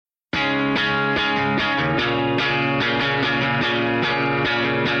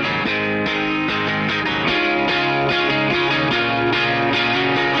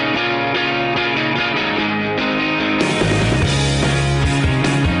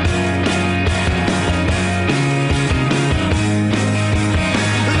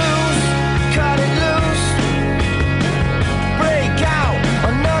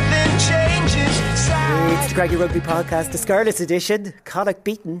Craggy Rugby Podcast, the Scarlets edition. Connacht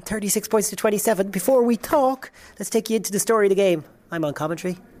beaten 36 points to 27. Before we talk, let's take you into the story of the game. I'm on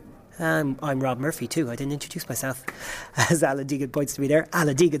commentary. I'm Rob Murphy too. I didn't introduce myself, as Alan Deegan points to me there.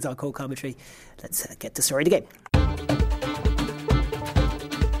 Alan Deegan's on co-commentary. Let's get the story of the game.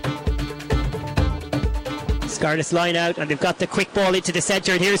 Scarlets line out and they've got the quick ball into the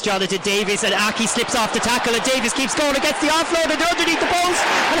centre, and here's Jonathan Davis, and Aki slips off the tackle and Davis keeps going against the offload and underneath the post,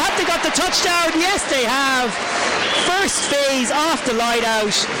 and have they got the touchdown? Yes, they have. First phase off the line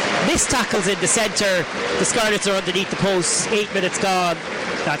out, missed tackles in the centre, the Scarlets are underneath the post, 8 minutes gone.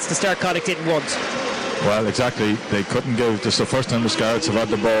 That's the start Connacht didn't want. Well, exactly. They couldn't give. This is the first time the Scarlets have had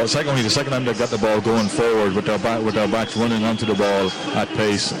the ball. Secondly, the second time they got the ball going forward with their backs running onto the ball at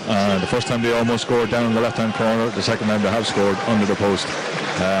pace. The first time they almost scored down in the left-hand corner. The second time they have scored under the post.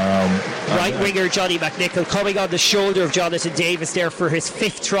 Right winger Johnny McNichol coming on the shoulder of Jonathan Davis there for his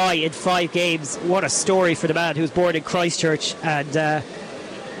 5th try in 5 games. What a story for the man who was born in Christchurch, and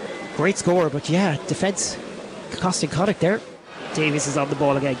great score. But yeah, defence costing Connacht there. Davis is on the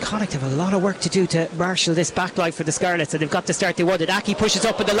ball again. Connacht have a lot of work to do to marshal this backline for the Scarlets, and they've got the start they wanted. Aki pushes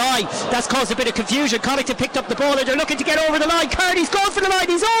up in the line. That's caused a bit of confusion. Connacht have picked up the ball and they're looking to get over the line. Carney's going for the line.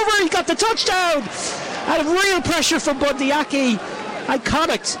 He's over. He got the touchdown. Out of real pressure from Bundy Aki, and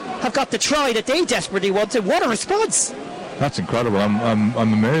Connacht have got the try that they desperately wanted. What a response! That's incredible. I'm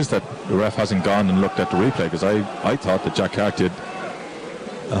amazed that the ref hasn't gone and looked at the replay, because I thought that Jack Hart did.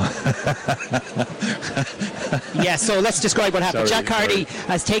 Yeah, so let's describe what happened. Jack Hardy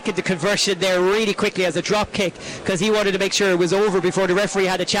has taken the conversion there really quickly as a drop kick, because he wanted to make sure it was over before the referee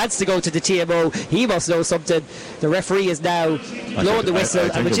had a chance to go to the TMO. He must know something. The referee is now blowing the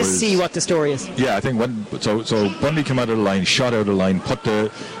whistle, and we'll just see what the story is. Yeah, I think so Bundy came out of the line, shot out of the line, put the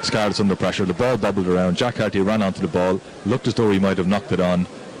Scarlets under pressure. The ball bubbled around. Jack Hardy ran onto the ball, looked as though he might have knocked it on,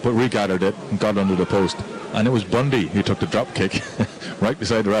 but regathered it and got under the post. And it was Bundy who took the drop kick right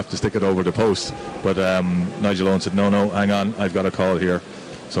beside the ref to stick it over the post. But Nigel Owens said, no, hang on, I've got a call here.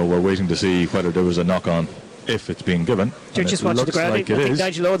 So we're waiting to see whether there was a knock-on, if it's being given. You're just watching the ground. Like I think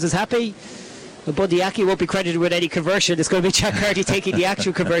Nigel Owens is happy. But Bundy Aki won't be credited with any conversion. It's going to be Jack Hardy taking the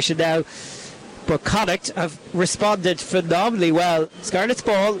actual conversion now. But Connacht have responded phenomenally well. Scarlet's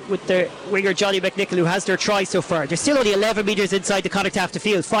ball with their winger Johnny McNichol, who has their try so far. They're still only 11 metres inside the Connacht half the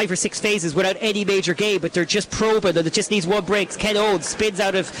field, 5 or 6 phases without any major gain, but they're just probing, and it just needs one break. Ken Owens spins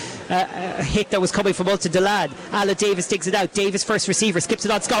out of a hit that was coming from Ulton Deland. Alan Davis digs it out. Davis first receiver, skips it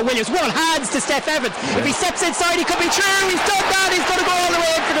on Scott Williams. One hands to Steph Evans. If he steps inside, he could be true. He's done that. He's going to go all the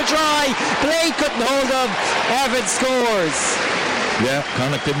way in for the try. Blake couldn't hold him. Evans scores. Yeah,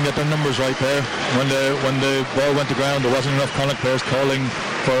 Connacht didn't get their numbers right there. When the ball went to ground, there wasn't enough Connacht players calling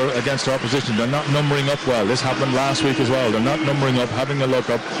for against their opposition. They're not numbering up well. This happened last week as well. They're not numbering up, having a look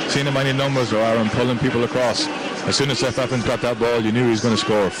up, seeing how many numbers there are and pulling people across. As soon as Seth Evans got that ball, you knew he was going to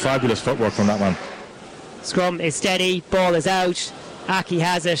score. Fabulous footwork from that man. Scrum is steady, ball is out. Aki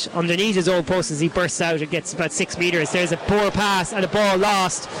has it underneath his own post as he bursts out and gets about 6 metres. There's a poor pass and a ball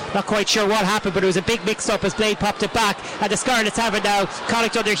lost. Not quite sure what happened, but it was a big mix-up as Blade popped it back, and the Scarlets have it now.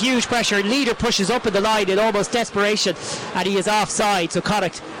 Connacht under huge pressure. Leader pushes up in the line in almost desperation, and he is offside. So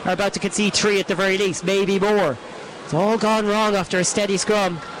Connacht are about to concede 3 at the very least, maybe more. It's all gone wrong after a steady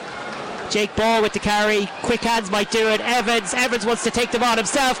scrum. Jake Ball with the carry. Quick hands might do it. Evans wants to take them on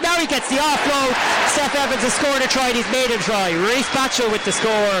himself. Now he gets the offload. Seth Evans has scored a try, and he's made a try. Reece Batchel with the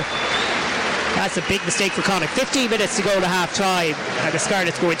score. That's a big mistake for Connacht. 15 minutes to go to half time, and the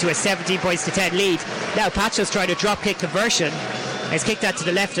Scarlets go into a 17 points to 10 lead. Now Patchel's trying to drop kick conversion. He's kicked that to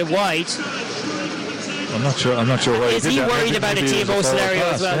the left and wide. I'm not sure why. Is he worried about a TMO scenario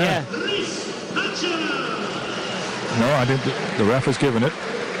as well? Yeah. No, I think the ref has given it.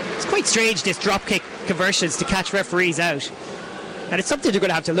 It's quite strange, this drop kick conversions to catch referees out, and it's something they're going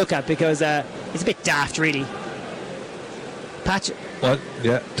to have to look at, because it's a bit daft really. Well,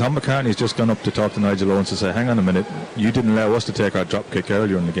 yeah, Tom McCartney's just gone up to talk to Nigel Owens to say, hang on a minute, you didn't allow us to take our drop kick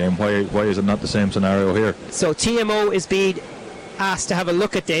earlier in the game. Why is it not the same scenario here? So TMO is being asked to have a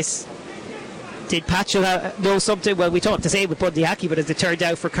look at this. Did Patchell know something? Well, we thought the same with Bundy Aki, but as it turned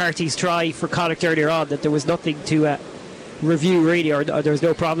out for Carty's try for Connacht earlier on, that there was nothing to review really, or there was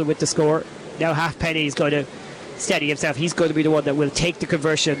no problem with the score. Now Halfpenny is going to steady himself. He's going to be the one that will take the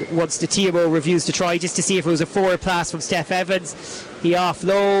conversion once the TMO reviews the try, just to see if it was a forward pass from Steph Evans. He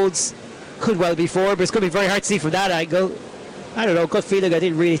offloads. Could well be forward, but it's going to be very hard to see from that angle. I don't know, gut feeling, I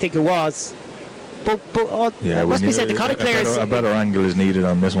didn't really think it was. But yeah, must be said, the Connacht players, a better angle is needed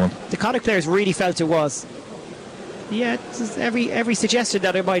on this one. The Connacht players really felt it was. Yeah, it's every suggestion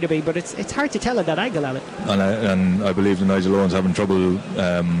that it might have been, but it's hard to tell at that angle, Alan. And I believe that Nigel Owens having trouble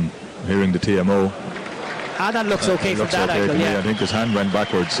hearing the TMO. That looks okay from that angle. Yeah, I think his hand went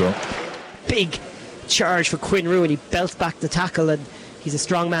backwards. So big charge for Quinn Rue, and he belts back the tackle, and he's a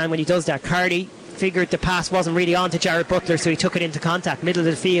strong man when he does that. Cardi figured the pass wasn't really on to Jared Butler, so he took it into contact, middle of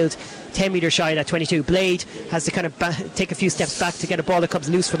the field, 10 metre shy at 22. Blade has to kind of take a few steps back to get a ball that comes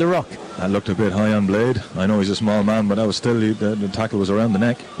loose for the ruck. That looked a bit high on Blade. I know he's a small man, but that was still the tackle was around the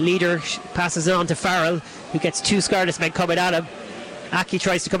neck. Leader passes it on to Farrell, who gets two Scarlets men coming at him. Aki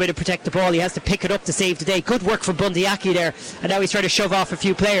tries to come in and protect the ball. He has to pick it up to save the day. Good work from Bundy Aki there, and now he's trying to shove off a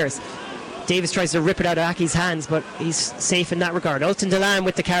few players. Davis tries to rip it out of Aki's hands, but he's safe in that regard. Ultan Dillane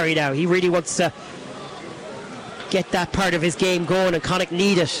with the carry now. He really wants to get that part of his game going, and Connacht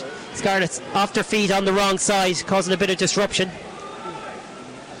need it. Scarlets off their feet on the wrong side, causing a bit of disruption.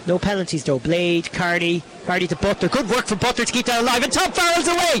 No penalties though. Blade, Cardi to Butler. Good work from Butler to keep that alive, and Tom Farrell's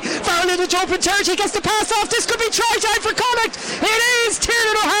away. Farrell in the jump and turn. He gets the pass off. This could be try time for Connacht. It is.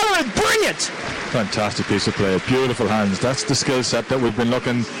 Tiernan O'Halloran, brilliant. Fantastic piece of play, beautiful hands. That's the skill set that we've been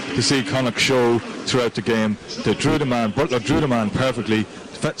looking to see Connacht show throughout the game. They drew the man, Butler drew the man perfectly,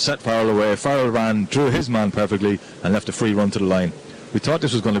 set Farrell away. Farrell ran, drew his man perfectly, and left a free run to the line. We thought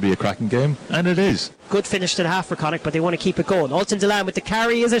this was going to be a cracking game, and it is. Good finish to the half for Connacht, but they want to keep it going. Ultan Dillane with the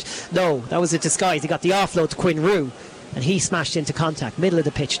carry, is it? No, that was a disguise. He got the offload to Quinn Rue, and he smashed into contact, middle of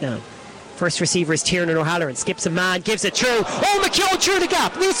the pitch now. First receiver is Tiernan O'Halloran. Skips a man, gives it through. Oh, McKeown through the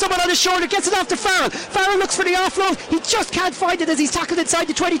gap. Needs someone on his shoulder. Gets it off to Farrell. Farrell looks for the offload. He just can't find it as he's tackled inside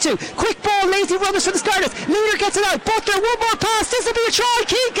the 22. Quick ball, lazy runners for the Scarlets. Leader gets it out. Butler, one more pass. This will be a try.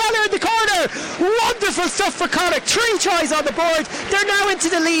 Keane Keller in the corner. Wonderful stuff for Connacht. 3 tries on the board. They're now into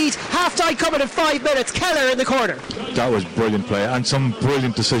the lead. Half time coming in 5 minutes. Keller in the corner. That was brilliant play and some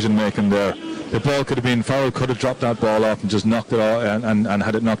brilliant decision making there. The ball could have been, Farrell could have dropped that ball off and just knocked it off and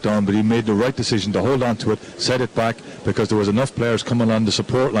had it knocked on, but he made the right decision to hold on to it, set it back, because there was enough players coming on the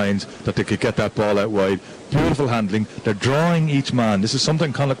support lines that they could get that ball out wide. Beautiful handling. They're drawing each man. This is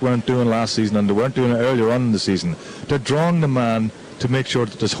something Connacht weren't doing last season, and they weren't doing it earlier on in the season. They're drawing the man to make sure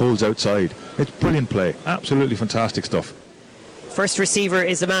that this holds outside. It's brilliant play. Absolutely fantastic stuff. First receiver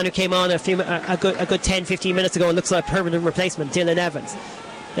is the man who came on a good 10-15 minutes ago and looks like a permanent replacement, Dylan Evans.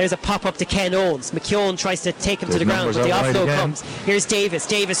 There's a pop-up to Ken Owens. McKeown tries to take him to the ground, but the offload comes. Here's Davis.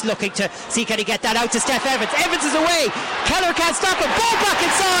 Davis looking to see can he get that out to Steph Evans. Evans is away. Keller can't stop him. Ball back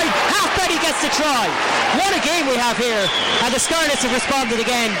inside. Halfpenny gets the try. What a game we have here. And the Scarlets have responded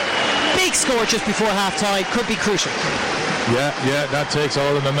again. Big score just before half-time. Could be crucial. Yeah, that takes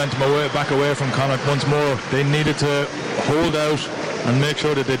all the momentum back away from Connacht once more. They needed to hold out and make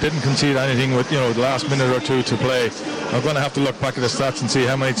sure that they didn't concede anything with the last minute or two to play. I'm going to have to look back at the stats and see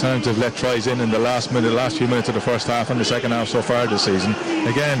how many times they've let tries in the last few minutes of the first half and the second half so far this season.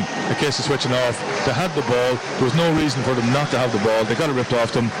 Again, a case of switching off. They had the ball. There was no reason for them not to have the ball. They got it ripped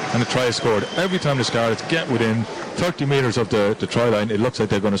off them, and the try is scored. Every time the Scarlets get within 30 metres of the try line, it looks like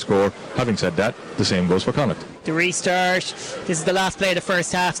they're going to score. Having said that, the same goes for Connacht. The restart. This is the last play of the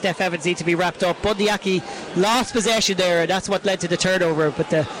first half. Steph Evans needs to be wrapped up. Bundy Aki lost possession there, and that's what led to the turnover, but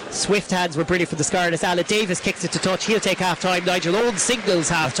the swift hands were brilliant for the Scarlets. Alan Davis kicks it to touch. He'll take half-time. Nigel Owens signals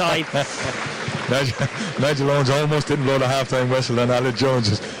half-time. Nigel Owens almost didn't blow the half-time whistle, and Alan Jones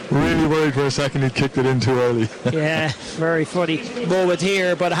was really worried for a second he kicked it in too early. Yeah, very funny moment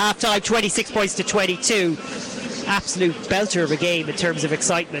here, but half-time 26 points to 22. Absolute belter of a game in terms of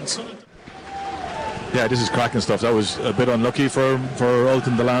excitement. Yeah, this is cracking stuff. That was a bit unlucky for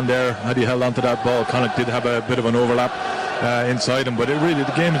Ultan Dillane there. Had he held on to that ball, Connacht did have a bit of an overlap inside him, but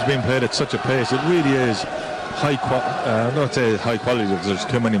the game is being played at such a pace. It really is high quality. Not say high quality because there's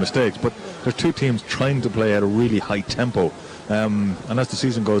too many mistakes, but there's two teams trying to play at a really high tempo. And as the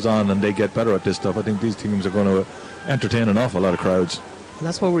season goes on and they get better at this stuff, I think these teams are going to entertain an awful lot of crowds. And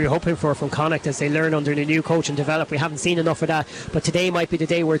that's what we were hoping for from Connacht as they learn under the new coach and develop. We haven't seen enough of that, but today might be the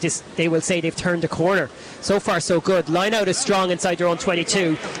day where they will say they've turned the corner. So far so good. Line out is strong inside their own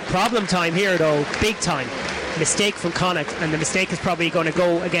 22. Problem time here though, big time. Mistake from Connacht, and the mistake is probably going to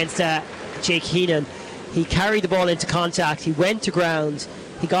go against Jake Heenan. He carried the ball into contact, he went to ground,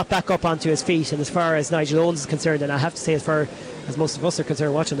 he got back up onto his feet, and as far as Nigel Owens is concerned, and I have to say as far as most of us are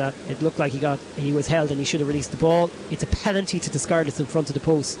concerned watching that, it looked like he was held and he should have released the ball. It's a penalty to the Scarlets in front of the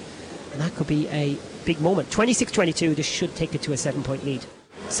post, and that could be a big moment. 26-22, this should take it to a 7-point lead.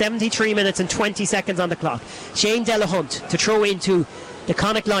 73 minutes and 20 seconds on the clock. Shane Delahunt to throw into the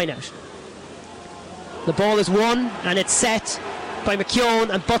Connacht lineout. The ball is won and it's set by McKeown,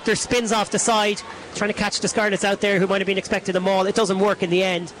 and Butler spins off the side trying to catch the Scarlets out there who might have been expecting the maul. It doesn't work in the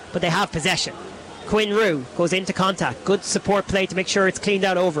end, but they have possession. Quinn Rue goes into contact. Good support play to make sure it's cleaned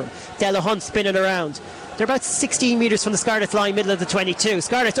out over him. Delahunt spinning around. They're about 16 metres from the Scarlets line, middle of the 22.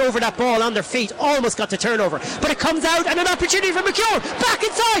 Scarlets over that ball on their feet, almost got the turnover, but it comes out and an opportunity for McKeown. Back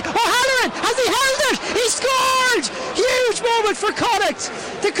inside, O'Halloran, has he held it? He scored! Huge moment for Connacht.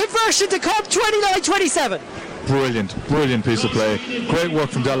 The conversion to come, 29-27. Brilliant piece of play. Great work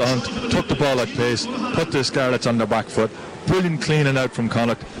from Delahunt. Took the ball at pace, put the Scarlets on their back foot. Brilliant cleaning out from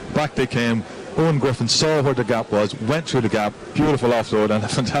Connacht. Back they came. Owen Griffin saw where the gap was, went through the gap, beautiful offload, and a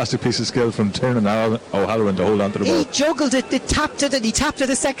fantastic piece of skill from Tiernan O'Halloran to hold on to the ball. He juggled it, he tapped it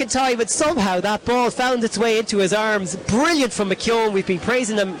a second time, and somehow that ball found its way into his arms. Brilliant from McKeown. We've been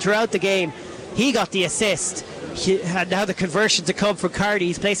praising him throughout the game. He got the assist. And now the conversion to come from Cardi.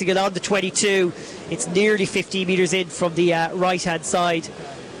 He's placing it on the 22. It's nearly 50 metres in from the right hand side.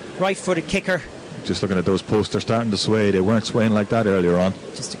 Right footed kicker. Just looking at those posts, they're starting to sway. They weren't swaying like that earlier on.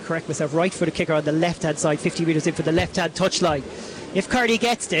 Just to correct myself, right footed kicker on the left hand side, 50 metres in for the left hand touchline. If Cardi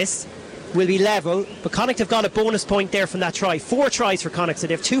gets this, we'll be level, but Connacht have got a bonus point there from that try. 4 tries for Connacht, so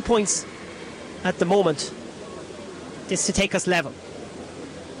they have 2 points at the moment. This to take us level.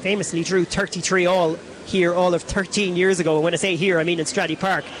 Famously drew 33 all here all of 13 years ago. And when I say here, I mean in Stradey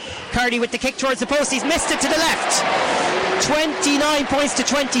Park. Cardi with the kick towards the post, he's missed it to the left. 29 points to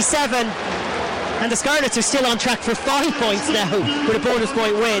 27. And the Scarlets are still on track for 5 points now with a bonus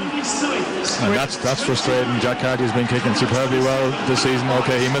point win. And that's frustrating. Jack Carty has been kicking superbly well this season.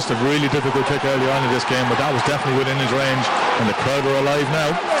 Okay, he missed a really difficult kick early on in this game, but that was definitely within his range, and the crowd are alive now.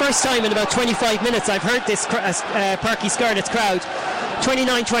 First time in about 25 minutes I've heard this Parky Scarlets crowd.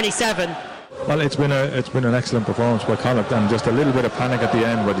 29-27. Well, it's been an excellent performance by Connacht, and just a little bit of panic at the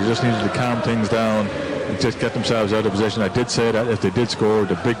end, but they just needed to calm things down and just get themselves out of position. I did say that if they did score,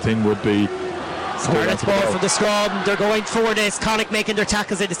 the big thing would be Scarlets ball from the scrum. They're going for this. Connacht making their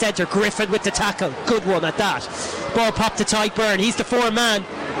tackles in the centre. Griffin with the tackle. Good one at that. Ball popped to Tyburn. He's the 4-man.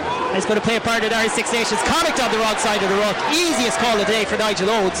 He's going to play a part in Irish Six Nations. Connacht on the wrong side of the ruck. Easiest call of the day for Nigel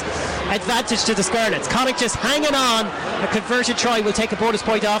Owens. Advantage to the Scarlets. Connacht just hanging on. A conversion try will take a bonus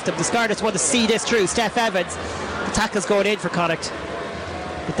point off them. The Scarlets want to see this through. Steph Evans. The tackle's going in for Connacht.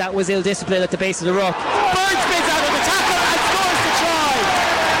 But that was ill discipline at the base of the ruck. Burns spins out of the tackle and scores the try.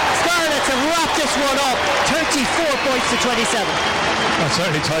 Scarlets have wrapped this one up. 34 points to 27. Well,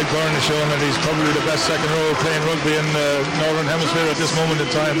 certainly Tyburn is showing that he's probably the best second row playing rugby in the Northern Hemisphere at this moment in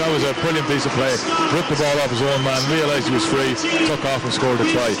time. That was a brilliant piece of play. Ripped the ball off his own man, realised he was free, took off and scored a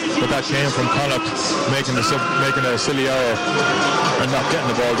try. But that came from Connacht making a silly error and not getting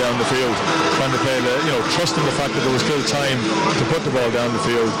the ball down the field. Trying to play, trusting the fact that there was still time to put the ball down the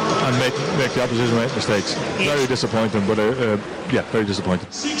field and make the opposition make mistakes. Very disappointing, but very disappointing.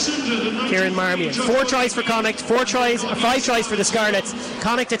 Kieran Marmion, 4 tries for Connacht, 5 tries for the Scarlets.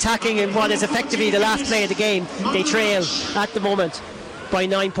 Connacht attacking in what is effectively the last play of the game. They trail at the moment by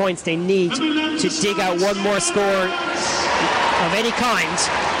 9 points. They need to dig out one more score of any kind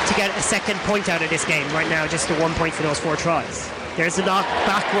to get a second point out of this game. Right now, just a 1 point for those 4 tries. There's a knock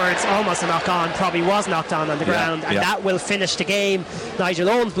backwards, almost a knock on, probably was knocked on the ground, and that will finish the game. Nigel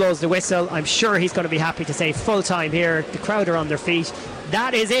Owens blows the whistle. I'm sure he's going to be happy to say full time here. The crowd are on their feet.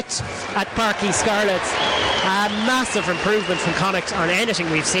 That is it at Parky Scarlets. A massive improvement from Connacht on anything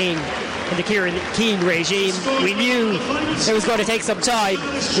we've seen in the Kieran Keane regime. We knew it was going to take some time.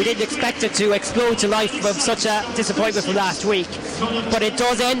 We didn't expect it to explode to life from such a disappointment from last week. But it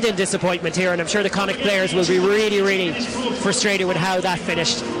does end in disappointment here, and I'm sure the Connacht players will be really, really frustrated with how that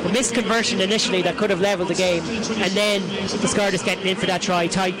finished. A missed conversion initially that could have levelled the game, and then the Scarlets getting in for that try.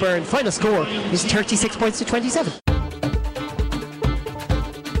 Tyburn. Final score is 36 points to 27.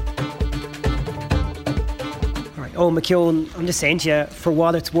 Oh, McKeown, I'm just saying to you, for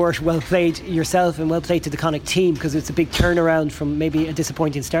what it's worth, well played yourself and well played to the Connacht team, because it's a big turnaround from maybe a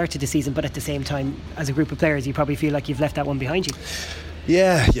disappointing start to the season, but at the same time, as a group of players, you probably feel like you've left that one behind you.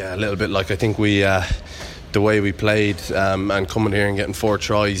 Yeah, a little bit. Like, I think we, the way we played and coming here and getting 4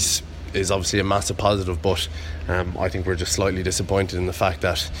 tries is obviously a massive positive, but I think we're just slightly disappointed in the fact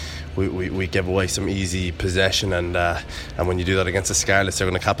that we gave away some easy possession, and when you do that against the Scarlets, they're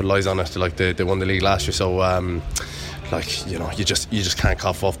going to capitalise on it. Like they won the league last year, so you just can't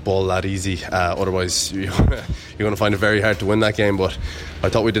cough off ball that easy. Otherwise, you're going to find it very hard to win that game. But I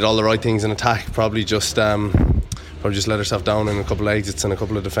thought we did all the right things in attack. Probably just let ourselves down in a couple of exits and a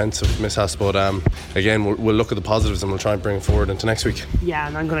couple of defensive mishaps, but again we'll look at the positives and we'll try and bring it forward into next week. Yeah,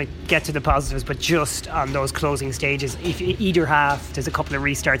 and I'm going to get to the positives, but just on those closing stages, if either half there's a couple of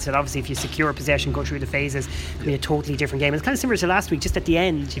restarts, and obviously if you secure possession, go through the phases, it'll be a totally different game. It's kind of similar to last week, just at the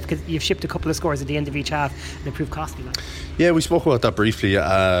end you've shipped a couple of scores at the end of each half and they proved costly. Yeah, we spoke about that briefly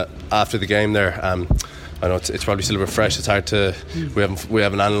after the game there. I know it's probably still a bit fresh. It's hard to we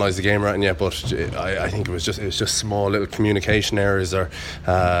haven't analysed the game right yet, but I think it was just small little communication errors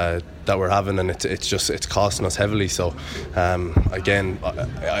that we're having, and it's costing us heavily. So again,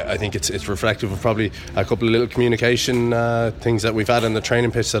 I think it's reflective of probably a couple of little communication things that we've had in the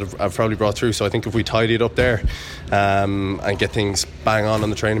training pitch that have probably brought through. So I think if we tidy it up there and get things bang on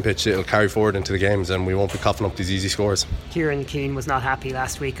the training pitch, it'll carry forward into the games and we won't be coughing up these easy scores. Kieran Keane was not happy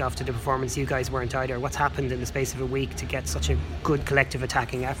last week after the performance. You guys weren't either. What's happened in the space of a week to get such a good collective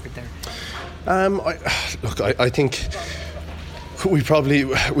attacking effort there? I think we probably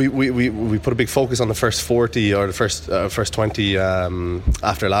we put a big focus on the first 40 or the first 20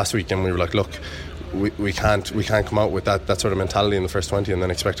 after last week, and we were like, look, we can't come out with that sort of mentality in the first 20 and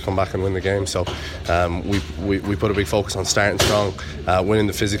then expect to come back and win the game. So we put a big focus on starting strong, winning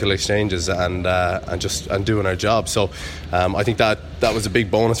the physical exchanges and doing our job. So I think that was a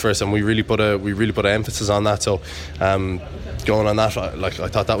big bonus for us, and we really put an emphasis on that. So going on that, I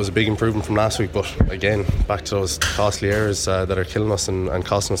thought that was a big improvement from last week. But again, back to those costly errors that are killing us and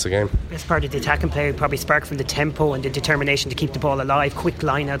costing us the game. As part of the attacking play, probably sparked from the tempo and the determination to keep the ball alive, quick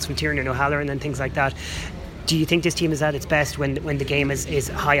lineouts from Tiernan O'Halloran and things like that. Do you think this team is at its best when the game is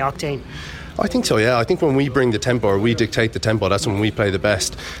high octane? I think so, yeah. I think when we bring the tempo or we dictate the tempo, that's when we play the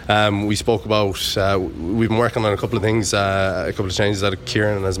best. We spoke about we've been working on a couple of things, a couple of changes that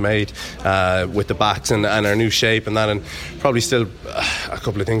Kieran has made with the backs and our new shape and that, and probably still a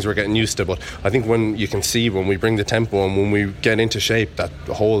couple of things we're getting used to. But I think when you can see when we bring the tempo and when we get into shape, that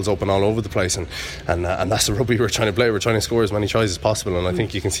the holes open all over the place, and that's the rugby we're trying to play. We're trying to score as many tries as possible, and I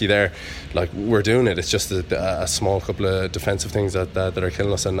think you can see there, like, we're doing it. It's just a small couple of defensive things that are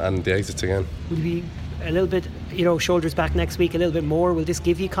killing us, and the exits again. Will you be a little bit, shoulders back next week a little bit more? Will this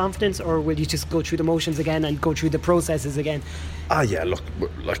give you confidence, or will you just go through the motions again and go through the processes again? Yeah, look,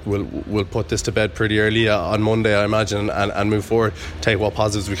 we'll put this to bed pretty early on Monday, I imagine, and move forward, take what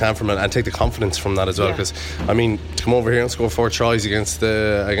positives we can from it, and take the confidence from that as well. Because to come over here and score 4 tries against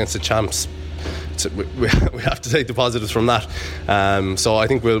the champs, we have to take the positives from that. So I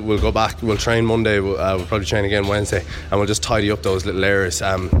think we'll go back, we'll train Monday, we'll probably train again Wednesday, and we'll just tidy up those little errors.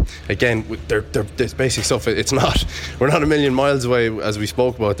 Again, they're basic stuff. We're not a million miles away, as we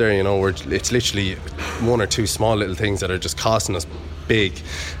spoke about there. It's literally 1 or 2 small little things that are just costing us big.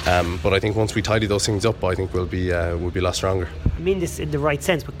 But I think once we tidy those things up, I think we'll be a lot stronger. I mean this in the right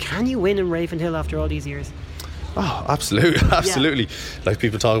sense, but can you win in Ravenhill after all these years? Oh, absolutely. Yeah. Like,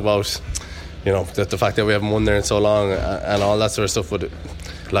 people talk about the fact that we haven't won there in so long and all that sort of stuff, but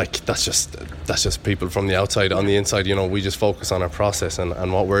that's just people from the outside. On the inside, we just focus on our process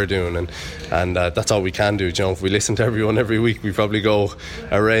and what we're doing, and that's all we can do. If we listen to everyone every week, we probably go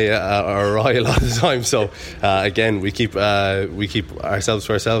awry a lot of the time. So again, we keep ourselves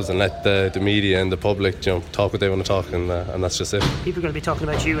to ourselves and let the media and the public talk what they want to talk, and that's just it. People are going to be talking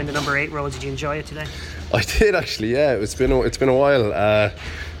about you in the number 8 role. Did you enjoy it today? I did, actually. Yeah, it's been a while.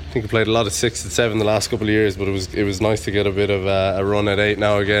 I think I played a lot of 6 and 7 the last couple of years, but it was nice to get a bit of a run at 8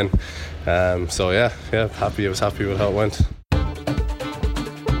 now again. So yeah, I was happy with how it went.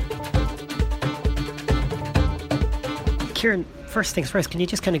 Kieran, first things first, can you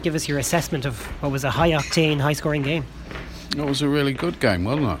just kind of give us your assessment of what was a high octane, high scoring game? It was a really good game,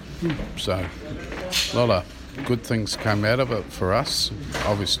 wasn't it? So a lot of good things came out of it for us.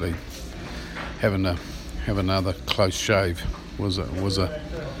 Obviously, having to have another close shave was a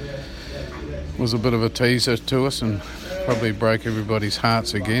bit of a teaser to us and probably broke everybody's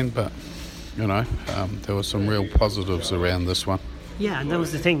hearts again, but there were some real positives around this one. Yeah, and that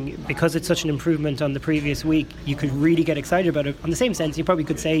was the thing, because it's such an improvement on the previous week, you could really get excited about it. On the same sense, you probably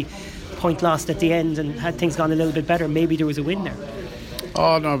could say point lost at the end, and had things gone a little bit better, maybe there was a win there.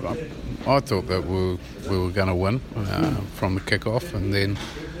 Oh no, I thought that we were going to win from the kick-off, and then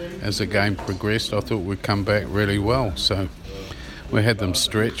as the game progressed, I thought we'd come back really well. So we had them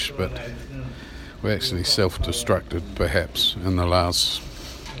stretched, but we actually self-destructed perhaps in the last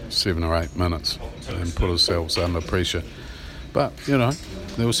 7 or 8 minutes and put ourselves under pressure. But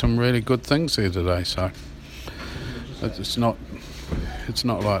there were some really good things there today, so it's not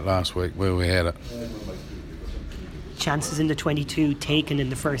like last week where we had it. Chances in the 22 taken in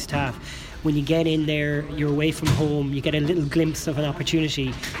the first half. When you get in there, you're away from home, you get a little glimpse of an opportunity.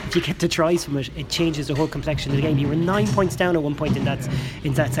 If you get the tries from it, it changes the whole complexion of the game. You were 9 points down at one point in that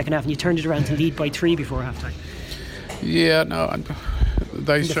second half, and you turned it around to lead by 3 before half time. Yeah, no,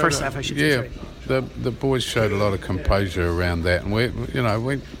 they in the first half, I should say. The boys showed a lot of composure around that, and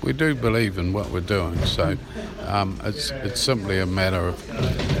we do believe in what we're doing. So it's simply a matter of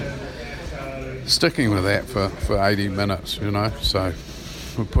sticking with that for 80 minutes. So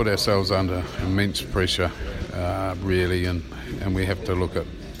put ourselves under immense pressure, really, and we have to look at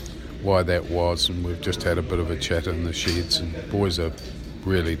why that was, and we've just had a bit of a chat in the sheds, and boys are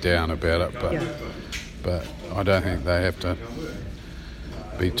really down about it, but I don't think they have to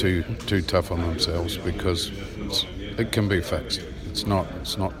be too tough on themselves, because it can be fixed. It's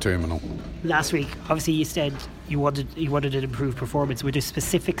not terminal. Last week, obviously, you said you wanted an improved performance. Were there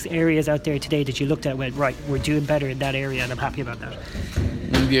specific areas out there today that you looked at and went, right, we're doing better in that area, and I'm happy about that?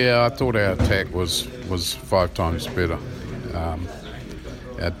 Yeah, I thought our attack was 5 times better.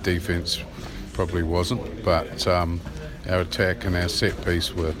 Our defence probably wasn't, but our attack and our set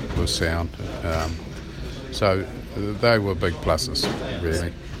piece were sound. So they were big pluses,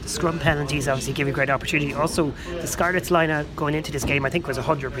 really. The scrum penalties obviously give you great opportunity. Also, the Scarlets line going into this game, I think, was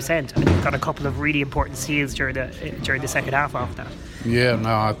 100%. And you've got a couple of really important steals during the second half of that. Yeah, no,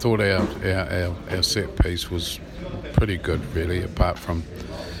 I thought our set piece was pretty good, really, apart from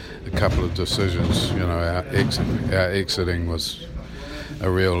a couple of decisions. Our exiting was a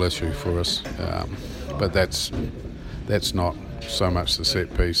real issue for us, but that's not so much the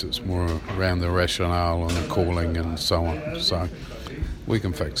set piece. It's more around the rationale and the calling and so on. So we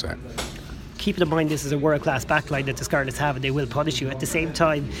can fix that. Keeping in mind this is a world-class backline that the Scarlets have, and they will punish you. At the same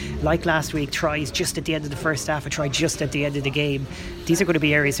time, like last week, tries just at the end of the first half, a try just at the end of the game. These are going to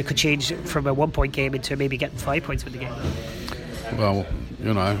be areas that could change from a 1-point game into maybe getting 5 points for the game. Well,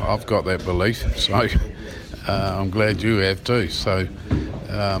 I've got that belief, so I'm glad you have too. So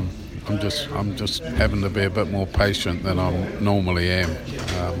I'm just having to be a bit more patient than I normally am.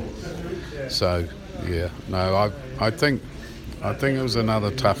 I think it was another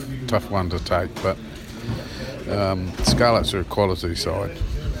tough one to take, but Scarlets are a quality side.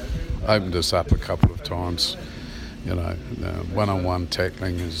 Opened us up a couple of times. One-on-one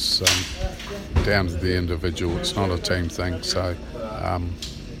tackling is down to the individual. It's not a team thing. So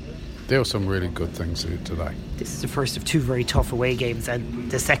there were some really good things here today. This is the first of 2 very tough away games, and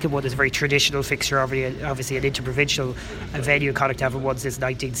the second one is a very traditional fixture, obviously an interprovincial venue. Connacht haven't won since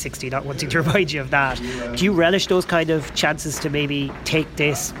 1960, not wanting to remind you of that. Do you relish those kind of chances to maybe take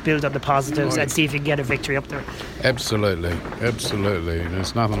this, build on the positives, and see if you can get a victory up there? Absolutely.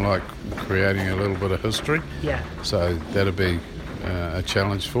 There's nothing like creating a little bit of history. Yeah. So that'll be a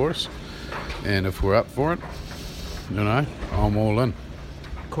challenge for us, and if we're up for it, I'm all in.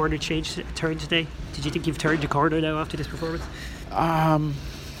 Corner turn today. Did you think you've turned your corner now after this performance?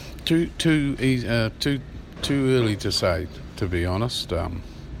 Too early to say, to be honest.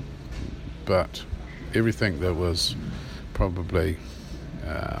 But everything that was probably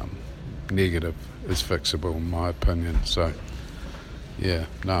negative is fixable, in my opinion. So, it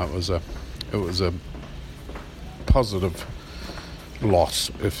was a positive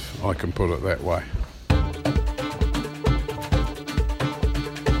loss, if I can put it that way.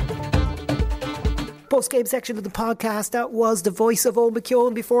 Post-game section of the podcast, that was the voice of Owen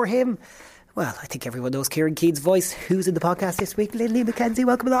McKeown. Before him, well, I think everyone knows Kieran Keane's voice. Who's in the podcast this week? Lindley McKenzie,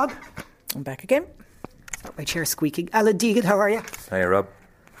 welcome along. I'm back again. My chair squeaking. Alan Deegan, how are you? Hi, Rob.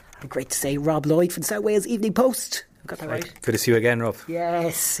 And great to say Rob Lloyd from South Wales Evening Post. I've got that right. Good to see you again, Rob.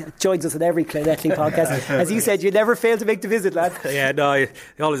 Yes, joins us in every Clonetly podcast. As you said, you never fail to make the visit, lad. Yeah, no,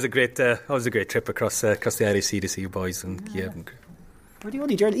 always a great trip across the RAC to see you boys, and We're the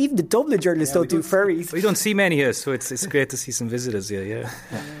only journalists. Even the Dublin journalists don't do ferries. We don't see many here, so it's great to see some visitors. Yeah.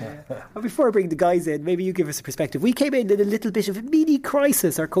 Well, before I bring the guys in, maybe you give us a perspective. We came in a little bit of a mini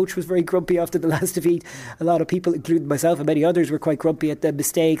crisis. Our coach was very grumpy after the last defeat. A lot of people, including myself and many others, were quite grumpy at the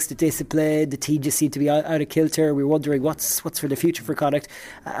mistakes, the discipline. The team just seemed to be out of kilter. We were wondering what's for the future for Connacht.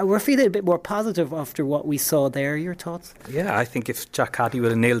 We're feeling a bit more positive after what we saw there. Your thoughts? Yeah, I think if Jack Carty would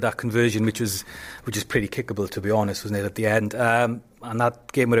have nailed that conversion, which is pretty kickable, to be honest, wasn't it, at the end? And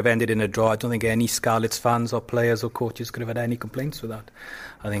that game would have ended in a draw. I don't think any Scarlets fans or players or coaches could have had any complaints with that.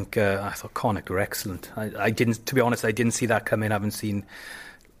 I think I thought Connacht were excellent. I didn't, to be honest, I didn't see that coming. I haven't seen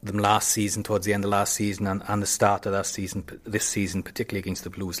them last season, towards the end of last season, and the start of this season, particularly against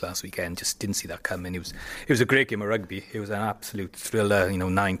the Blues last weekend. Just didn't see that coming. It was a great game of rugby. It was an absolute thriller.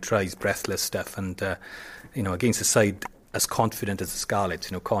 9 tries, breathless stuff, and against a side as confident as the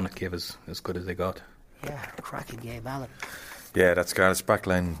Scarlets, Connacht gave us as good as they got. Yeah, cracking game, Alan. Yeah, that Scarlets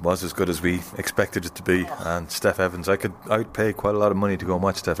backline was as good as we expected it to be. And Steph Evans, I'd pay quite a lot of money to go and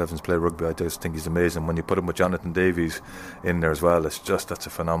watch Steph Evans play rugby. I just think he's amazing. When you put him with Jonathan Davies in there as well, that's a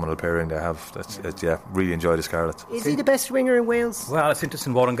phenomenal pairing they have. Really enjoy the Scarlets. Is he the best winger in Wales? Well, it's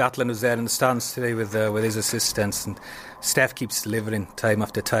interesting. Warren Gatland was there in the stands today with his assistants, and Steph keeps delivering time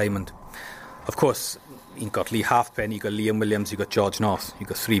after time. And of course, you've got Lee Halfpenny, you've got Liam Williams, you've got George North, you've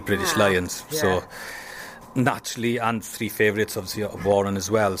got 3 British Lions. Yeah. So naturally, and 3 favourites obviously are Warren as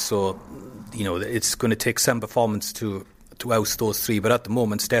well. So, you know, it's going to take some performance to oust those 3. But at the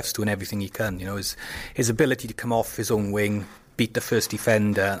moment, Steph's doing everything he can. You know, his ability to come off his own wing, beat the first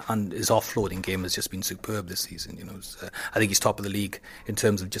defender, and his offloading game has just been superb this season. You know, I think he's top of the league in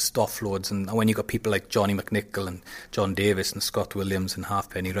terms of just offloads. And when you got people like Johnny McNichol and John Davis and Scott Williams and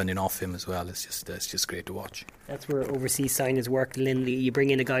Halfpenny running off him as well, it's just great to watch. That's where overseas signings work, Lindley. You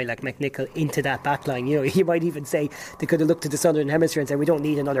bring in a guy like McNichol into that back line. You know, you might even say they could have looked at the Southern Hemisphere and said, we don't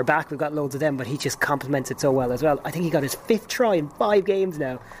need another back, we've got loads of them, but he just complements it so well as well. I think he got his 5th try in 5 games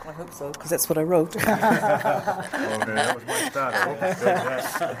now. I hope so, because that's what I wrote. That was my start.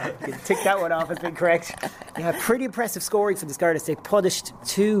 You can tick that one off as being correct. Yeah, pretty impressive scoring from the Scarlets. They punished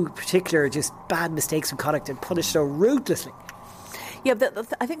 2 particular just bad mistakes from Connacht and punished so ruthlessly. Yeah,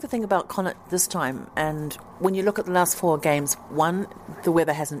 I think the thing about Connacht this time, and when you look at the last 4 games, 1, the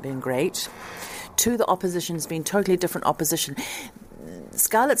weather hasn't been great. 2, the opposition's been totally different opposition.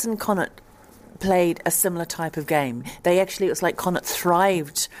 Scarlets and Connacht played a similar type of game. It was like Connacht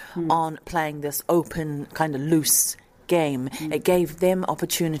thrived on playing this open, kind of loose game. It gave them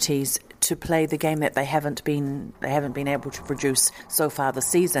opportunities to play the game that they haven't been able to produce so far this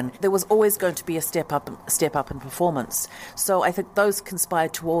season. There was always going to be a step up in performance. So I think those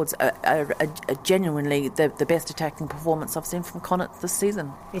conspired towards a genuinely the best attacking performance I've seen from Connacht this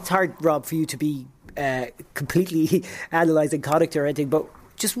season. It's hard, Rob, for you to be completely analysing Connacht or anything, but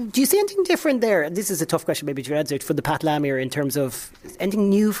just, do you see anything different there? And this is a tough question maybe to answer for the Pat Lamere in terms of anything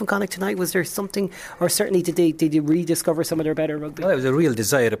new from Connacht tonight. Was there something, or certainly did they rediscover some of their better rugby? Well, there was a real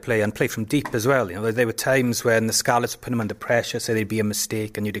desire to play and play from deep as well. You know, there were times when the Scarlets would put them under pressure, say there'd be a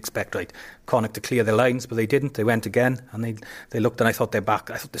mistake, and you'd expect Connacht to clear the lines, but they didn't. They went again, and they looked, and I thought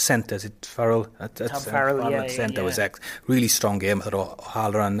the centres, Farrell at centre was really strong game. I thought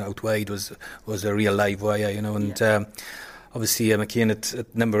O'Halloran out wide was a real live wire, you know, and. Obviously, McKeon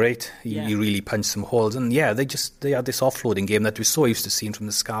at number 8, he really punched some holes. And they had this offloading game that we're so used to seeing from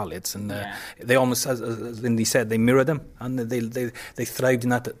the Scarlets. And they almost, as Lindy said, they mirrored them. And they thrived in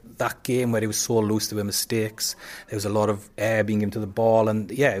that game where it was so loose, there were mistakes. There was a lot of air being given to the ball. And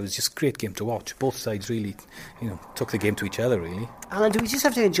it was just a great game to watch. Both sides really, took the game to each other, really. Alan, do we just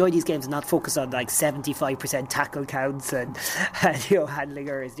have to enjoy these games and not focus on 75% tackle counts and handling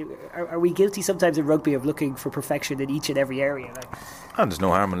errors? Are we guilty sometimes in rugby of looking for perfection in each and every area? And there's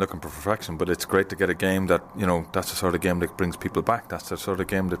no harm in looking for perfection, but it's great to get a game that, that's the sort of game that brings people back. That's the sort of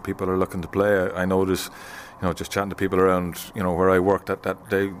game that people are looking to play. I notice, just chatting to people around, where I work, that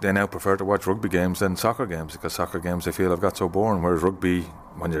they now prefer to watch rugby games than soccer games, because soccer games they feel have got so boring, whereas rugby,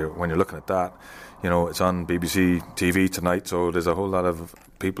 when you're looking at that, it's on BBC TV tonight, so there's a whole lot of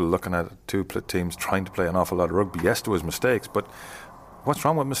people looking at 2 teams trying to play an awful lot of rugby. Yes, there was mistakes, but what's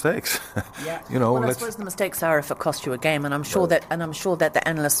wrong with mistakes? I suppose the mistakes are if it costs you a game, and I'm sure that the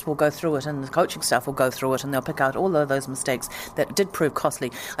analysts will go through it, and the coaching staff will go through it, and they'll pick out all of those mistakes that did prove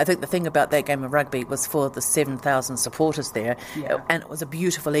costly. I think the thing about that game of rugby was for the 7,000 supporters there, and it was a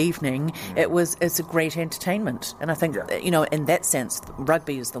beautiful evening. It's a great entertainment, and I think in that sense,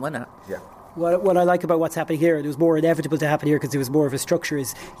 rugby is the winner. Yeah. What I like about what's happening here, and it was more inevitable to happen here because there was more of a structure,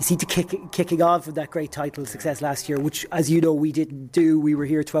 is you see kicking on from that great title success last year, which, as you know, we didn't do. We were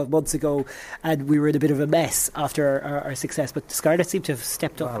here 12 months ago and we were in a bit of a mess after our success, but Scarlets seem to have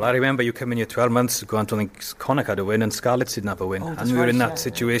stepped up. Well, I remember you came in here 12 months ago and I think Connacht had a win and Scarlets didn't have a win, and we were in that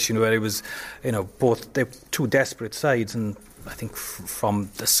situation where it was, both they're 2 desperate sides, and I think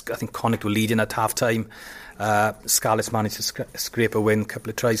Connacht were leading at half time. Scarlets managed to scrape a win, a couple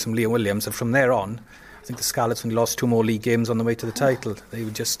of tries from Liam Williams, and from there on I think the Scarlets only lost 2 more league games on the way to the title. They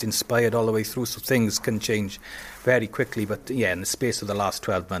were just inspired all the way through, so things can change very quickly, but in the space of the last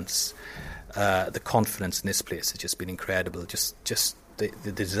 12 months the confidence in this place has just been incredible. Just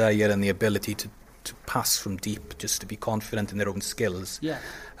the desire and the ability to pass from deep, just to be confident in their own skills.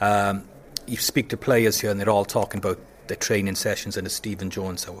 You speak to players here and they're all talking about their training sessions and the Stephen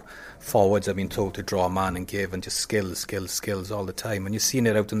Jones, how forwards have been told to draw a man and give, and just skills all the time, and you're seeing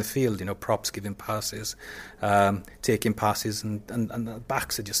it out in the field, props giving passes, taking passes, and the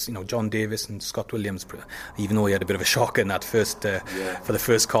backs are just, John Davis and Scott Williams, even though he had a bit of a shock in that first for the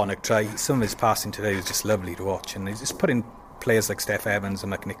first Connacht try, some of his passing today was just lovely to watch, and he's just putting players like Steph Evans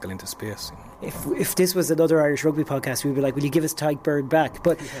and McNichol into space. If this was another Irish rugby podcast, we'd be like, will you give us Tyke Byrne back?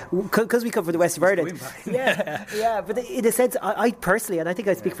 But because we come from the west of Ireland, but in a sense, I personally, and I think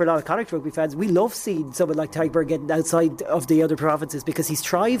I speak for a lot of Connacht rugby fans, we love seeing someone like Tyke Byrne getting outside of the other provinces because he's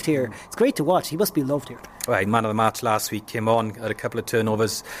thrived here. It's great to watch. He must be loved here. Right, man of the match last week, came on, had a couple of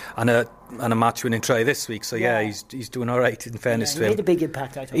turnovers and a a match-winning try this week. So he's doing all right. In fairness to him, he made a big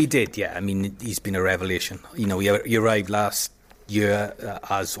impact. I thought he did. Yeah, I mean, he's been a revelation. You know, he arrived last year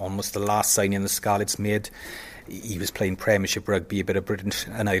as almost the last signing the Scarlets made. He was playing Premiership rugby, a bit of British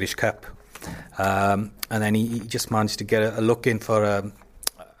and Irish Cup, and then he just managed to get a look in for a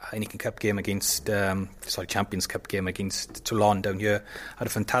Heineken Cup game against, Champions Cup game against Toulon down here. Had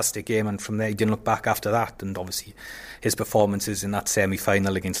a fantastic game, and from there he didn't look back after that. And obviously his performances in that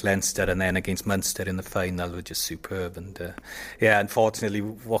semi-final against Leinster and then against Munster in the final were just superb. And unfortunately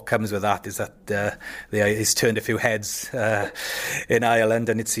what comes with that is that he's turned a few heads in Ireland,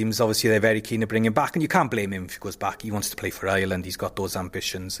 and it seems obviously they're very keen to bring him back, and you can't blame him if he goes back. He wants to play for Ireland, he's got those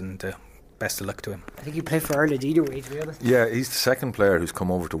ambitions, and best of luck to him. I think he played for Ireland either way, to be honest. Yeah, he's the second player who's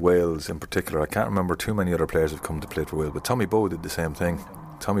come over to Wales in particular. I can't remember too many other players who've come to play for Wales, but Tommy Bowe did the same thing.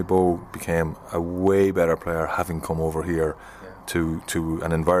 Tommy Bowe became a way better player having come over here to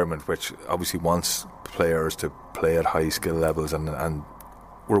an environment which obviously wants players to play at high skill levels and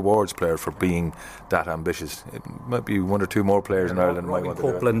rewards players for being that ambitious. It might be one or two more players in Ireland. Robin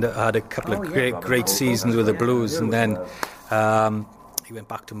Copeland had a couple of great seasons with the Blues, and then he went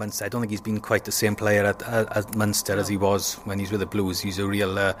back to Munster. I don't think he's been quite the same player at Munster as he was when he's with the Blues. He's a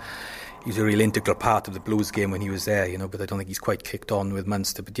real integral part of the Blues game when he was there, you know. But I don't think he's quite kicked on with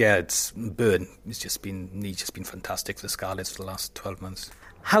Munster. But yeah, it's Byrne. He's just been fantastic for the Scarlets for the last 12 months.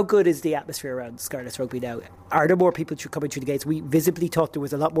 How good is the atmosphere around Scarlets rugby now? Are there more people coming through the gates? We visibly thought there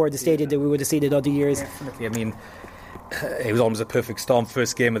was a lot more in the stadium than we would have seen in other years. Definitely. I mean, it was almost a perfect storm.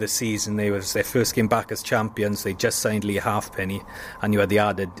 First game of the season, it was their first game back as champions. They just signed Lee Halfpenny, and you had the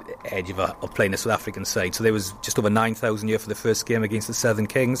added edge of playing a South African side. So there was just over 9,000 here for the first game against the Southern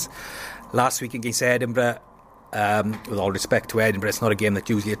Kings. Last week against Edinburgh, with all respect to Edinburgh, it's not a game that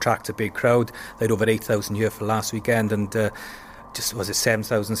usually attracts a big crowd. They had over 8,000 here for last weekend, and just was it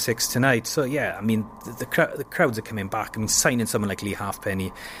 7,006 tonight. So yeah, I mean the crowds are coming back. I mean, signing someone like Lee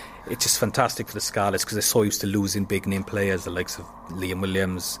Halfpenny, it's just fantastic for the Scarlets because they're so used to losing big name players, the likes of Liam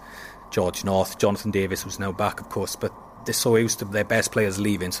Williams, George North, Jonathan Davis, who's now back, of course, but they're so used to their best players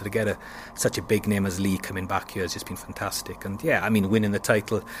leaving, so to get such a big name as Lee coming back here has just been fantastic. And yeah, I mean, winning the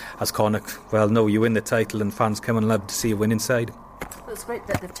title, as Connacht well know, you win the title and fans come and love to see a winning side. It's great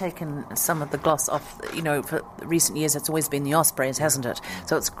that they've taken some of the gloss off. You know, for recent years it's always been the Ospreys, hasn't it?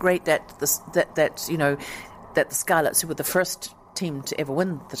 So it's great that the Scarlets, who were the first team to ever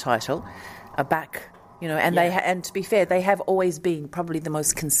win the title, are back. You know, and and to be fair, they have always been probably the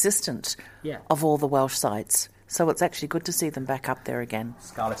most consistent of all the Welsh sides. So it's actually good to see them back up there again.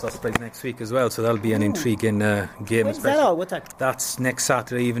 Scarlets Ospreys next week as well, so that'll be an intriguing game. When's that all? What time? That's next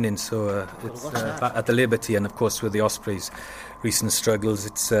Saturday evening, so it's at the Liberty, and of course with the Ospreys' recent struggles,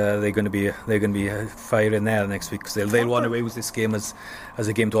 it's they're going to be firing there next week because they'll want to use this game as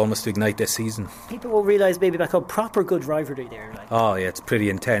a game to almost ignite their season. People will realise maybe like a proper good rivalry there. Like. Oh yeah, it's pretty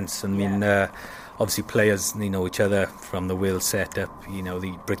intense. I mean. Obviously players know each other from the Wales setup,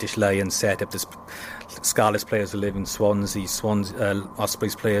 the British Lions setup. There's Scarlets players who live in Swansea,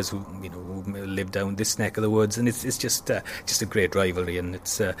 Ospreys players who live down this neck of the woods, and it's just a great rivalry, and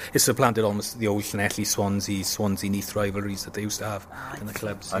it's supplanted almost the old Llanelli Swansea Neath rivalries that they used to have in the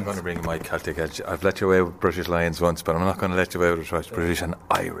clubs. I'm going to bring in my Celtic edge. I've let you away with British Lions once, but I'm not going to let you away with British and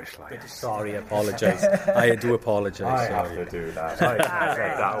Irish Lions. Sorry, I apologise. I do apologise. I have to do that. I can't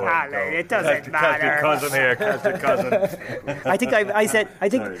let that one go. It doesn't matter. Celtic cousin here, Celtic cousin. I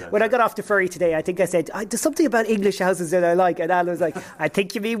think when I got off the ferry today, I think I said, there's something about English houses that I like, and Alan was like, I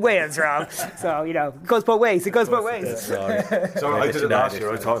think you mean Wales, Rob. So, it goes both ways. Sorry. So I did it last year.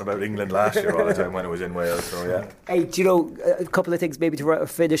 I was talking about England last year all the time when I was in Wales, so yeah. Hey, a couple of things maybe to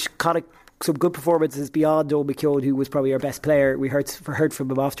finish. Connacht, some good performances beyond Owen McKeown, who was probably our best player. We heard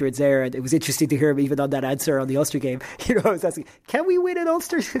from him afterwards there, and it was interesting to hear him even on that answer on the Ulster game. I was asking, can we win an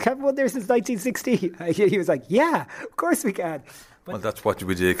Ulster? Have we won there since 1960? He was like, yeah, of course we can. Well, that's what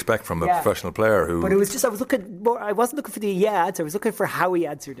would you expect from a professional player who... But it was just, I wasn't looking for the answer, I was looking for how he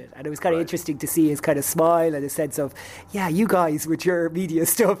answered it. And it was kind of interesting to see his kind of smile and his sense of, you guys with your media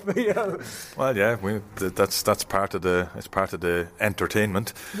stuff, Well, yeah, that's part of the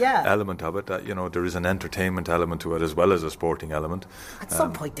entertainment element of it. That, there is an entertainment element to it as well as a sporting element. At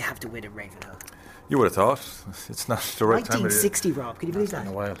some point they have to win at Ravenhill. You would have thought. It's not the right time. 1960, Rob. Can you believe that? In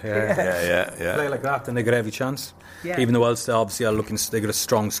a while, yeah. Play like that, and they got every chance. Yeah. Even though Ulster obviously are looking, they got a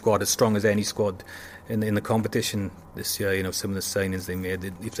strong squad, as strong as any squad in the competition this year. Some of the signings they made,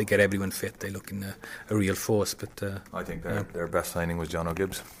 if they get everyone fit, they look in a real force. But I think their best signing was John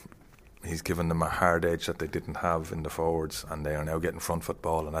O'Gibbs. he's given them a hard edge that they didn't have in the forwards, and they are now getting front foot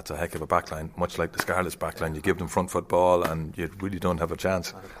ball, and that's a heck of a backline. Much like the Scarlets backline, you give them front foot ball and you really don't have a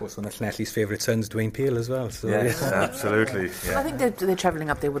chance. And of course, one of Natalie's favourite sons, Dwayne Peel, as well. So, yes, absolutely. Yeah. I think they're travelling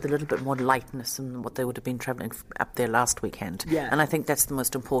up there with a little bit more lightness than what they would have been travelling up there last weekend. Yeah. And I think that's the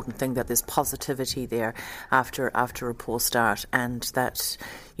most important thing, that there's positivity there after a poor start, and that,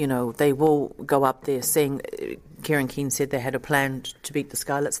 you know, they will go up there seeing. Kieran Keane said they had a plan to beat the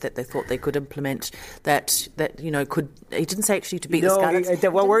Scarlets that they thought they could implement. That you know, could, he didn't say actually to beat the Scarlets.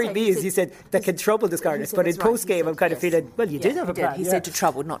 What worried me is he said that can trouble the Scarlets, but in post game I'm kind of feeling, well, you did have a plan. He said to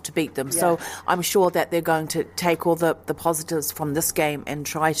trouble, not to beat them. So I'm sure that they're going to take all the positives from this game and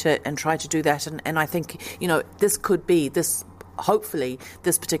try to do that. And I think, you know, this could be this. Hopefully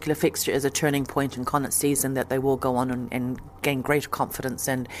this particular fixture is a turning point in Connacht's season, that they will go on and gain greater confidence,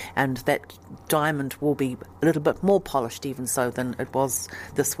 and that diamond will be a little bit more polished even so than it was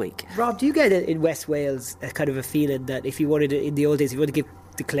this week. Rob, do you get in West Wales a kind of a feeling that if you wanted in the old days, if you want to give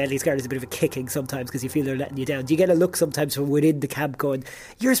the Glenelg Scarlets a bit of a kicking sometimes because you feel they're letting you down, do you get a look sometimes from within the camp going,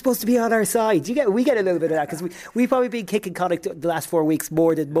 you're supposed to be on our side? We get a little bit of that, because we've probably been kicking Connacht the last 4 weeks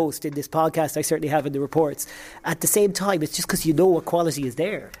more than most in this podcast. I certainly have in the reports. At the same time, it's just because you know what quality is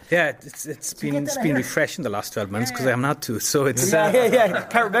there. Yeah, it's been refreshing the last 12 months because I haven't had to, so it's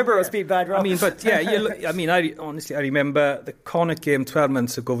can't remember us being bad, Rob. I mean, but yeah, I honestly remember the Connacht game 12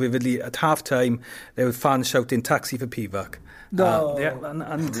 months ago vividly. At half time there were fans shouting taxi for Pivac. No.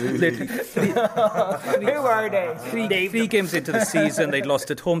 And who are they? Three games into the season, they'd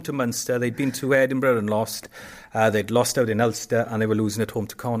lost at home to Munster, they'd been to Edinburgh and lost, they'd lost out in Ulster, and they were losing at home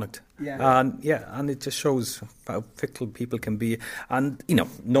to Connacht. And it just shows how fickle people can be. And, you know,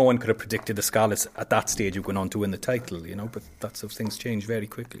 no one could have predicted the Scarlets at that stage of going on to win the title, you know, but that's how things change very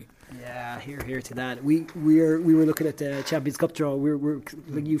quickly. Yeah, here to that. We were looking at the Champions Cup draw. We're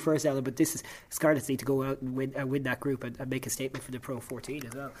like you first, Alan, but this is Scarlets need to go out and win that group and make a statement for the Pro 14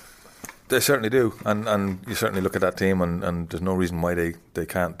 as well. They certainly do, and you certainly look at that team, and there's no reason why they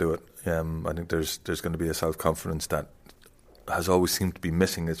can't do it. I think there's going to be a self-confidence that has always seemed to be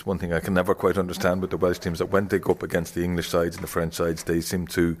missing. It's one thing I can never quite understand with the Welsh teams, that when they go up against the English sides and the French sides, they seem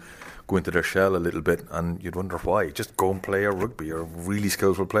to go into their shell a little bit, and you'd wonder why. Just go and play your rugby. You're really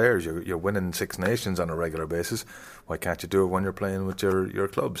skillful players. You're winning Six Nations on a regular basis. Why can't you do it when you're playing with your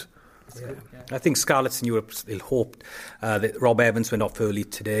clubs? Yeah. I think Scarlets in Europe still hoped that Rob Evans went off early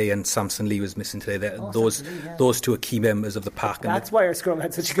today and Samson Lee was missing today. Those two are key members of the pack. That's why our scrum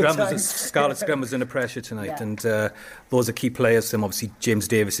had such a good time. Scarlet scrum was under pressure tonight, and those are key players. Obviously James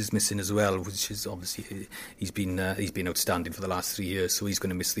Davis is missing as well, which is obviously he's been outstanding for the last 3 years, so he's going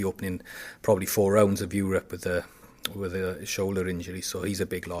to miss the opening probably 4 rounds of Europe with a shoulder injury, so he's a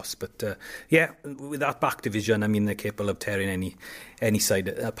big loss. But with that back division, I mean, they're capable of tearing any side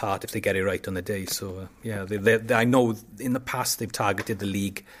apart if they get it right on the day. So I know in the past they've targeted the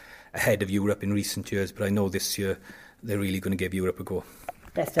league ahead of Europe in recent years, but I know this year they're really going to give Europe a go.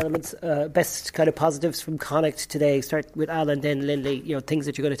 Best elements, best kind of positives from Connacht today. Start with Alan, then Lindley. You know, things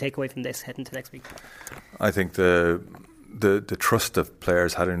that you're going to take away from this heading to next week. I think the trust of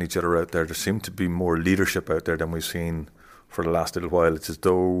players had in each other out there. There seemed to be more leadership out there than we've seen for the last little while. It's as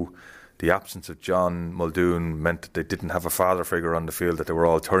though the absence of John Muldoon meant that they didn't have a father figure on the field that they were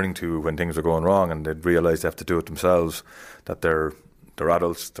all turning to when things were going wrong, and they'd realised they have to do it themselves, that they're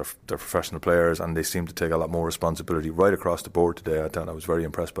adults, they're professional players, and they seem to take a lot more responsibility right across the board today. I was very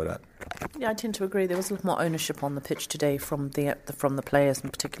impressed by that. Yeah, I tend to agree. There was a little more ownership on the pitch today from the players,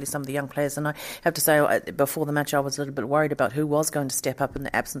 and particularly some of the young players. And I have to say, before the match, I was a little bit worried about who was going to step up in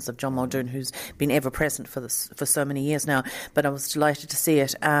the absence of John Muldoon, who's been ever present for so many years now. But I was delighted to see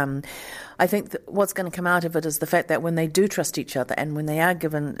it. I think that what's going to come out of it is the fact that when they do trust each other, and when they are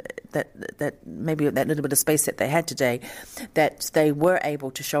given that maybe that little bit of space that they had today, that they were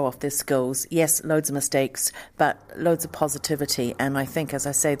able to show off their skills. Yes, loads of mistakes, but loads of positivity. And I think, as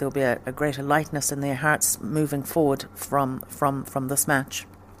I say, there'll be a greater lightness in their hearts moving forward from this match.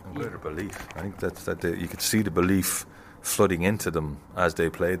 And greater belief. I think that you could see the belief flooding into them as they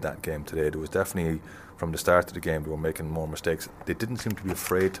played that game today. There was definitely, from the start of the game, they were making more mistakes. They didn't seem to be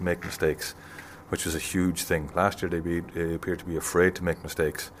afraid to make mistakes, which was a huge thing. Last year they appeared to be afraid to make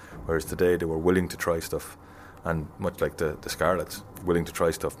mistakes, whereas today they were willing to try stuff. And much like the Scarlets, willing to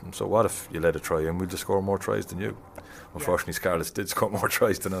try stuff. So what if you let it try and we'll just score more tries than you? Unfortunately, Scarlets did score more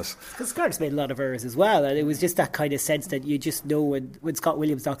tries than us. Because Scarlets made a lot of errors as well, and it was just that kind of sense that you just know when Scott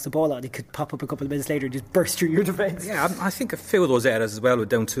Williams knocks the ball on, it could pop up a couple of minutes later and just burst through your defence. Yeah, I think a few of those errors as well were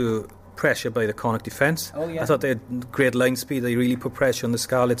down to pressure by the Connacht defence. Oh, yeah. I thought they had great line speed. They really put pressure on the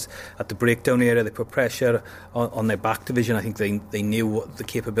Scarlets at the breakdown area. They put pressure on their back division. I think they knew what the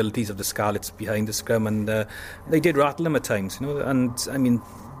capabilities of the Scarlets behind the scrum, and they did rattle them at times. And I mean,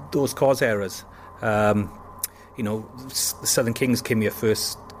 those cause errors. The Southern Kings came here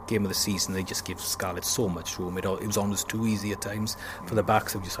first game of the season. They just gave Scarlett so much room. It was almost too easy at times for the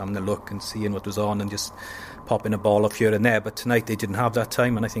backs of just having a look and seeing what was on and just popping a ball off here and there. But tonight they didn't have that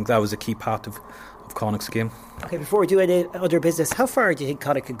time, and I think that was a key part of Connacht's game. Okay, before we do any other business, how far do you think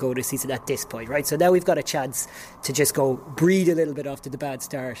Connacht could go this season at this point, right? So now we've got a chance to just go breathe a little bit after the bad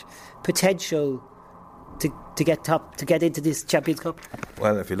start. Potential to get top, to get into this Champions Cup?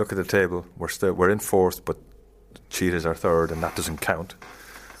 Well, if you look at the table, we're in fourth, but Cheetahs are third, and that doesn't count.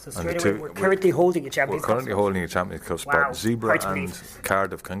 So straight away, we're currently holding a Champions Cup. We're currently holding a Champions Cup spot. Wow. Zebra and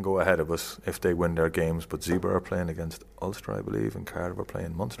Cardiff can go ahead of us if they win their games, but Zebra are playing against Ulster, I believe, and Cardiff are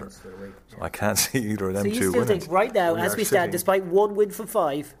playing Munster. So I can't see either of them two winning. So you still think right now, as we stand, despite one win from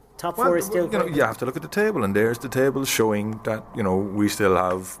 5, top 4 is still... You have to look at the table, and there's the table showing that, we're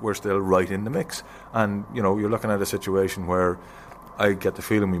still right in the mix. And, you're looking at a situation where I get the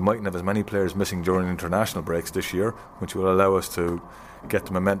feeling we mightn't have as many players missing during international breaks this year, which will allow us to get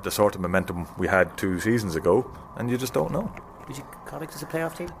the sort of momentum we had 2 seasons ago, and you just don't know. Would you call it as a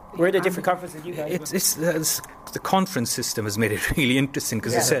playoff team? We're in a different conference than you guys. It's the conference system has made it really interesting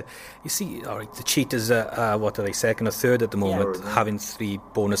because you see, all right, the Cheetahs are what are they, second or third at the moment, having 3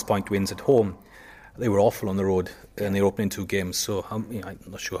 bonus point wins at home. They were awful on the road in their opening 2 games, so I'm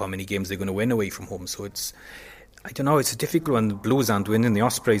not sure how many games they're going to win away from home. So I don't know, it's a difficult one. The Blues aren't winning, the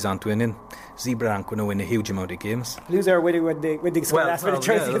Ospreys aren't winning, Zebra aren't going to win a huge amount of games. Blues are winning when they score last minute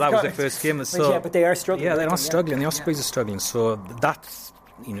trophy. That was their first game. So, but they are struggling. Yeah, they're not struggling. The Ospreys are struggling. So that's,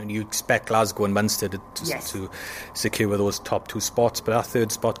 you expect Glasgow and Munster to secure those top 2 spots, but our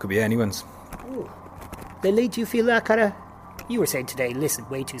third spot could be anyone's. Lily, do you feel that kind of... You were saying today, listen,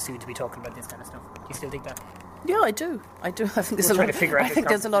 way too soon to be talking about this kind of stuff. Do you still think that? Yeah, I do. I think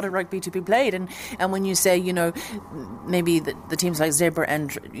there's a lot of rugby to be played, and when you say maybe the teams like Zebra and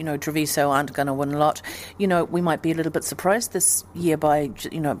Treviso aren't going to win a lot, we might be a little bit surprised this year by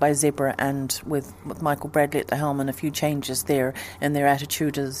Zebra and with Michael Bradley at the helm and a few changes there in their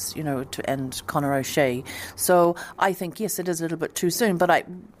attitude as and Conor O'Shea. So I think yes, it is a little bit too soon, but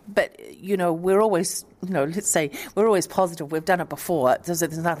we're always let's say we're always positive. We've done it before. There's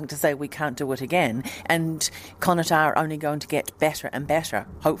nothing to say we can't do it again, and Connacht are only going to get better and better,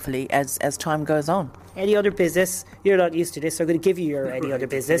 hopefully, as time goes on. Any other business? You're not used to this, so I'm going to give you your any other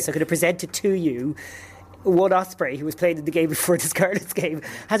business. I'm going to present it to you. One Osprey, who was playing in the game before the Scarlets game,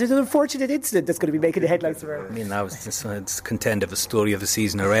 has an unfortunate incident that's going to be making the headlines tomorrow. I mean, that was it's contend of a story of the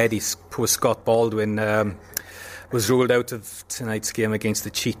season already. Poor Scott Baldwin was ruled out of tonight's game against the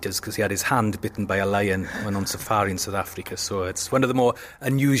Cheetahs because he had his hand bitten by a lion when on safari in South Africa. So it's one of the more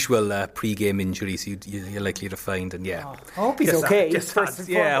unusual pre-game injuries you're likely to find. And I hope he's okay. Of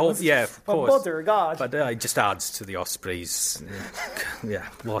course. Mother God. But it just adds to the Ospreys.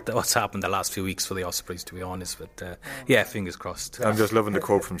 What's happened the last few weeks for the Ospreys, to be honest. But fingers crossed. I'm just loving the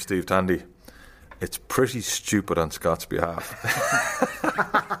quote from Steve Tandy. It's pretty stupid on Scott's behalf.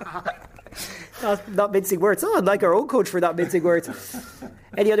 Not mincing words. I'd like our own coach for not mincing words.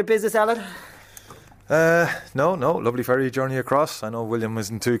 Any other business, Alan? No. Lovely ferry journey across. I know William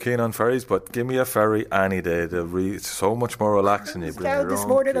isn't too keen on ferries, but give me a ferry any day. It's so much more relaxing. You bring down this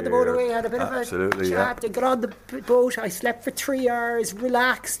morning on the motorway, had a bit of a chat. I got on the boat. I slept for 3 hours,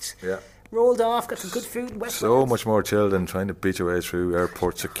 relaxed. Yeah. Rolled off, got some good food in West So much more chill than trying to beat your way through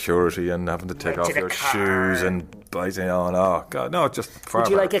airport security and having to take off your shoes and biting on. Oh, God, no, just far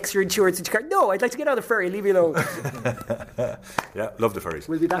Would you like extra insurance in your car? No, I'd like to get on the ferry, leave me alone. Yeah, love the ferries.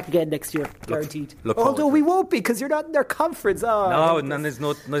 We'll be back again next year, guaranteed. Although we won't be, because you're not in their conference. No, and there's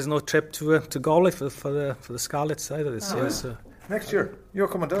no trip to Galway for the Scarlets either this year. So. Next year. You're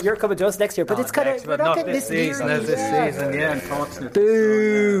coming to us. You're coming to us next year, but it's kind of... We're not getting this season. Unfortunately.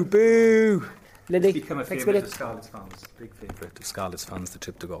 Boo. Lindy, become a favourite of Scarlets fans. Big favourite of Scarlets fans, the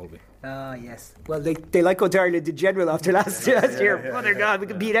trip to Galway. Yes. Well, they like going to Ireland in general after last year. Mother God, we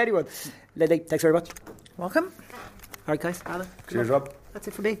can beat anyone. Lindy, thanks very much. Welcome. All right, guys. Alan. Cheers, Rob. That's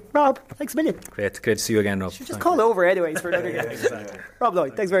it for me. Rob, thanks a million. Great to see you again, Rob. Just call over anyways for another game. Exactly. Rob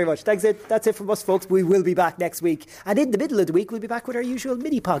Lloyd, thanks very much. That's it from us, folks. We will be back next week. And in the middle of the week, we'll be back with our usual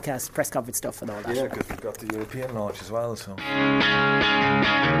mini podcast, press conference stuff and all that. Yeah, because we've got the European launch as well, so...